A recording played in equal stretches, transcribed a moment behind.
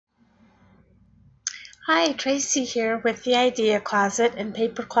Hi, Tracy here with the Idea Closet and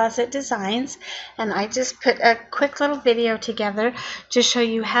Paper Closet Designs, and I just put a quick little video together to show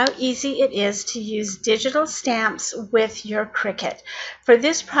you how easy it is to use digital stamps with your Cricut. For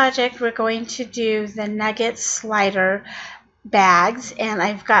this project, we're going to do the nugget slider bags, and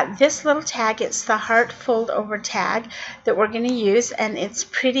I've got this little tag. It's the heart fold over tag that we're going to use, and it's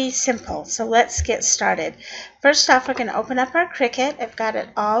pretty simple. So let's get started. First off, we're going to open up our Cricut. I've got it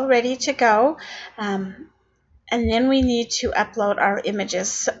all ready to go. And then we need to upload our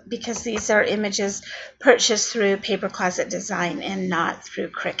images because these are images purchased through Paper Closet Design and not through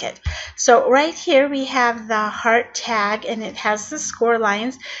Cricut. So right here we have the heart tag, and it has the score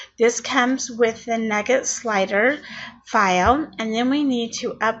lines. This comes with the nugget slider file, and then we need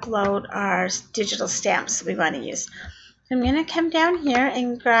to upload our digital stamps we want to use. I'm going to come down here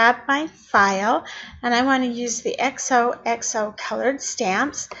and grab my file, and I want to use the XOXO colored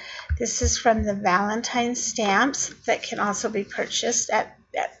stamps. This is from the Valentine's stamps that can also be purchased at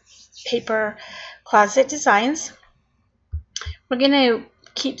Paper Closet Designs. We're going to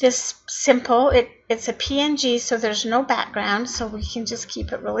keep this simple. It's a PNG, so there's no background, so we can just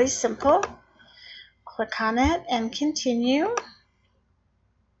keep it really simple. Click on it and continue.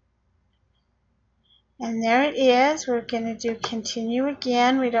 And there it is. We're going to do continue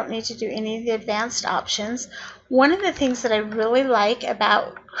again. We don't need to do any of the advanced options. One of the things that I really like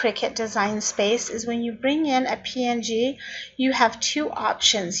about Cricut Design Space is when you bring in a PNG, you have two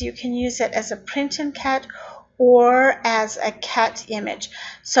options. You can use it as a print and cut or as a cut image.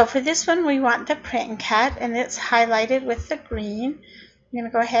 So for this one, we want the print and cut, and it's highlighted with the green. I'm going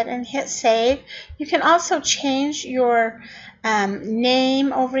to go ahead and hit save. You can also change your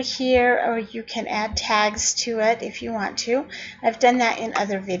name over here, or you can add tags to it if you want to. I've done that in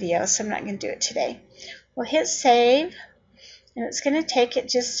other videos, so I'm not going to do it today. We'll hit save, and it's going to take it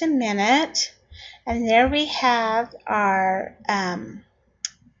just a minute. And there we have our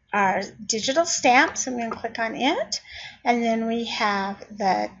digital stamps. I'm going to click on it, and then we have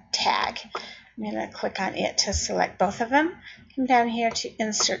the tag. I'm going to click on it to select both of them. Come down here to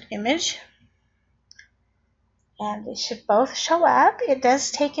insert image, and they should both show up. It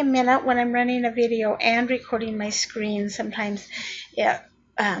does take a minute when I'm running a video and recording my screen. Sometimes it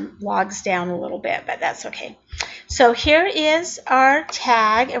logs down a little bit, but that's okay. So here is our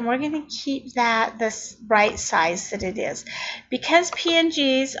tag, and we're going to keep that the right size that it is. Because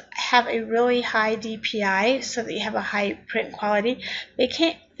PNGs have a really high DPI, so that you have a high print quality,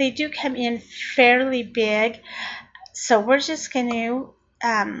 they do come in fairly big. So we're just going to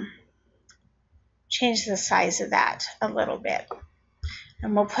change the size of that a little bit,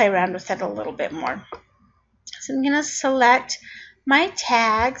 and we'll play around with it a little bit more. So I'm going to select my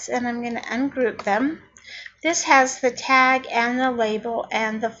tags, and I'm going to ungroup them. This has the tag and the label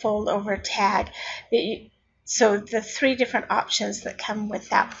and the fold over tag. So the three different options that come with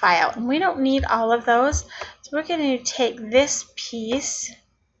that file. And we don't need all of those. So we're going to take this piece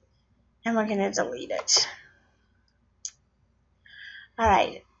and we're going to delete it. All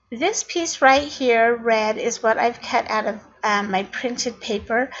right. This piece right here, red, is what I've cut out of my printed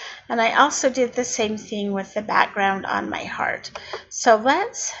paper. And I also did the same thing with the background on my heart. So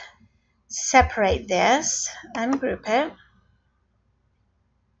let's separate this, ungroup it.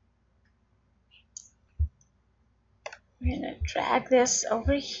 We're going to drag this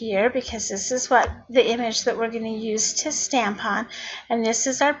over here because this is what the image that we're going to use to stamp on, and this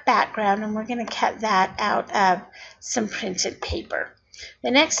is our background, and we're going to cut that out of some printed paper.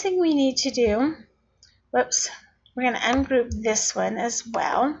 The next thing we need to do, whoops, we're going to ungroup this one as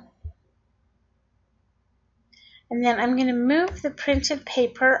well. And then I'm going to move the printed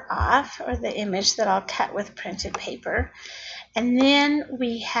paper off, or the image that I'll cut with printed paper. And then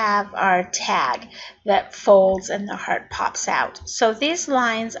we have our tag that folds and the heart pops out. So these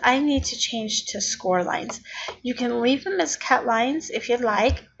lines I need to change to score lines. You can leave them as cut lines if you'd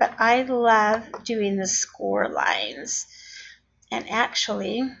like, but I love doing the score lines. And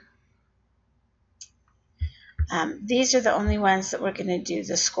actually, these are the only ones that we're going to do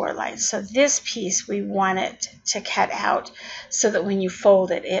the score lines. So this piece, we want it to cut out so that when you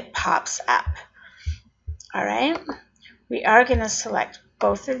fold it, it pops up. All right. We are going to select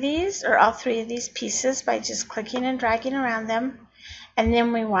both of these, or all three of these pieces, by just clicking and dragging around them. And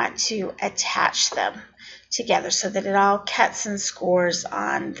then we want to attach them together so that it all cuts and scores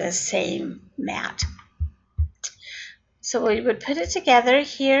on the same mat. So we would put it together.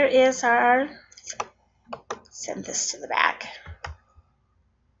 Here is our, send this to the back.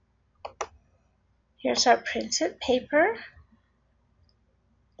 Here's our printed paper.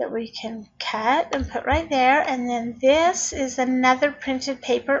 that we can cut and put right there. And then this is another printed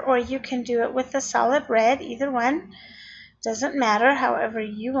paper, or you can do it with a solid red, either one. Doesn't matter, however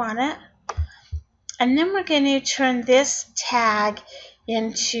you want it. And then we're going to turn this tag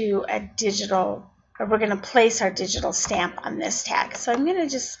into a digital, or we're going to place our digital stamp on this tag. So I'm going to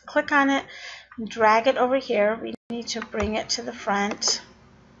just click on it and drag it over here. We need to bring it to the front.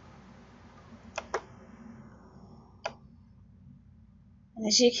 And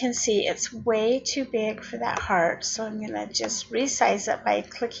as you can see, it's way too big for that heart, so I'm going to just resize it by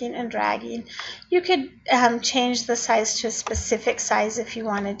clicking and dragging. You could change the size to a specific size if you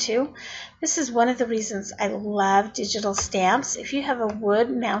wanted to. This is one of the reasons I love digital stamps. If you have a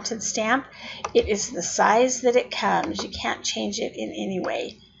wood mounted stamp, it is the size that it comes. You can't change it in any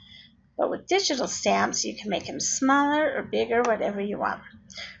way. But with digital stamps, you can make them smaller or bigger, whatever you want.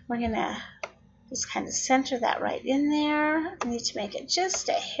 We're going to just kind of center that right in there. I need to make it just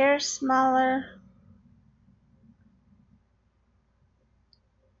a hair smaller.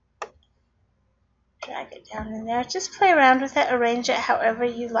 Drag it down in there. Just play around with it, arrange it however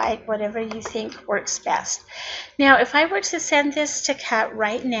you like, whatever you think works best. Now, if I were to send this to cut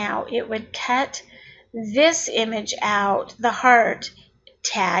right now, it would cut this image out, the heart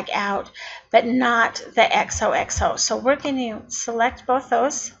tag out, but not the XOXO. So we're going to select both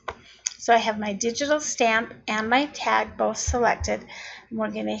those. So I have my digital stamp and my tag both selected, and we're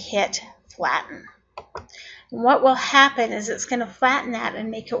going to hit flatten. And what will happen is it's going to flatten that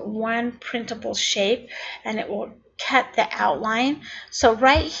and make it one printable shape, and it will cut the outline. So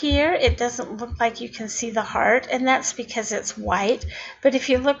right here it doesn't look like you can see the heart, and that's because it's white. But if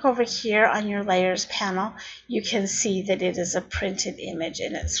you look over here on your layers panel, you can see that it is a printed image,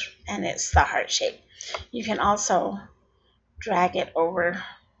 and it's the heart shape. You can also drag it over,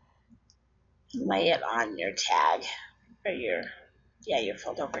 lay it on your tag, or your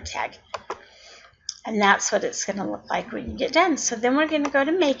fold over tag, and that's what it's going to look like when you get done. So then we're going to go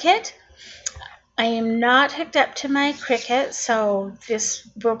to make it. I am not hooked up to my Cricut, so this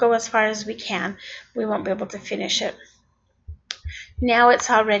will go as far as we can. We won't be able to finish it. Now it's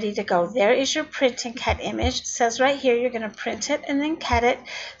all ready to go. There is your print and cut image. It says right here you're going to print it and then cut it.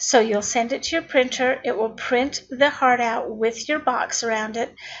 So you'll send it to your printer. It will print the heart out with your box around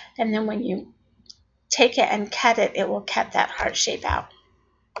it, and then when you take it and cut it, it will cut that heart shape out.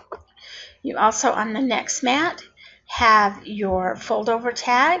 You also, on the next mat, have your fold over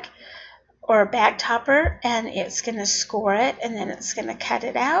tag or bag topper, and it's going to score it, and then it's going to cut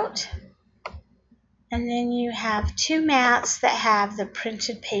it out. And then you have two mats that have the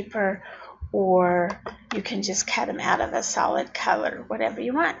printed paper, or you can just cut them out of a solid color, whatever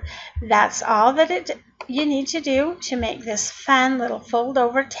you want. That's all that you need to do to make this fun little fold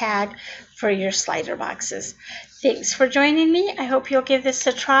over tag for your slider boxes. Thanks for joining me. I hope you'll give this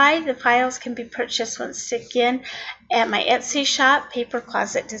a try. The files can be purchased once again at my Etsy shop, Paper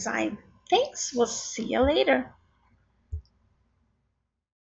Closet Design. Thanks. We'll see you later.